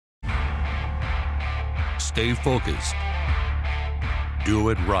Stay focused. Do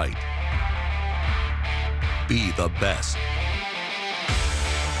it right. Be the best.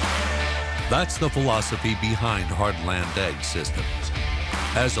 That's the philosophy behind Heartland Ag Systems.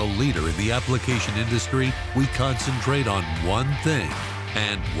 As a leader in the application industry, we concentrate on one thing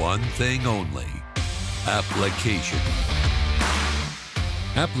and one thing only: application.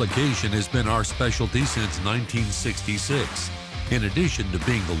 Application has been our specialty since 1966. In addition to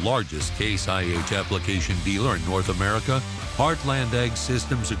being the largest Case IH application dealer in North America, Heartland Ag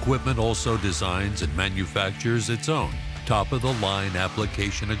Systems equipment also designs and manufactures its own top-of-the-line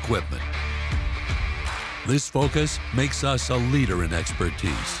application equipment. This focus makes us a leader in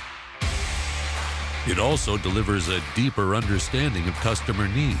expertise. It also delivers a deeper understanding of customer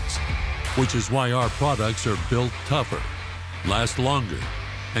needs, which is why our products are built tougher, last longer,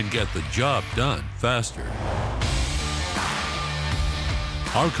 and get the job done faster.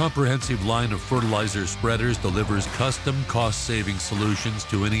 Our comprehensive line of fertilizer spreaders delivers custom cost-saving solutions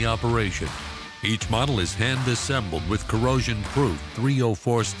to any operation. Each model is hand-assembled with corrosion-proof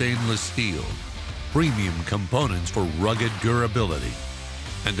 304 stainless steel, premium components for rugged durability,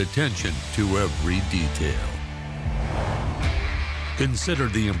 and attention to every detail. Consider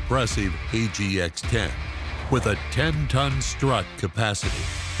the impressive AGX-10 with a 10-ton strut capacity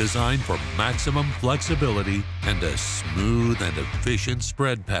designed for maximum flexibility and a smooth and efficient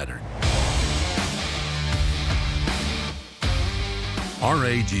spread pattern. Our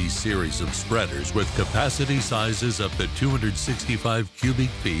AG series of spreaders with capacity sizes up to 265 cubic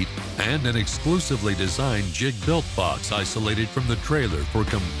feet and an exclusively designed jig-built box isolated from the trailer for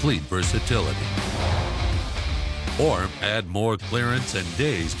complete versatility. Or add more clearance and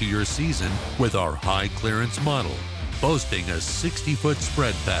days to your season with our high clearance model, boasting a 60-foot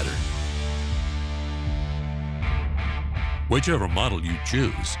spread pattern. Whichever model you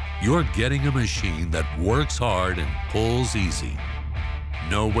choose, you're getting a machine that works hard and pulls easy.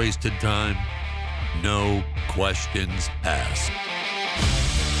 No wasted time, no questions asked.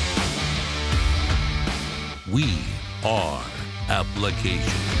 We are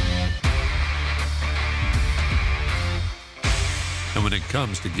application. And when it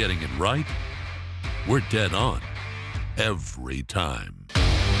comes to getting it right, we're dead on every time.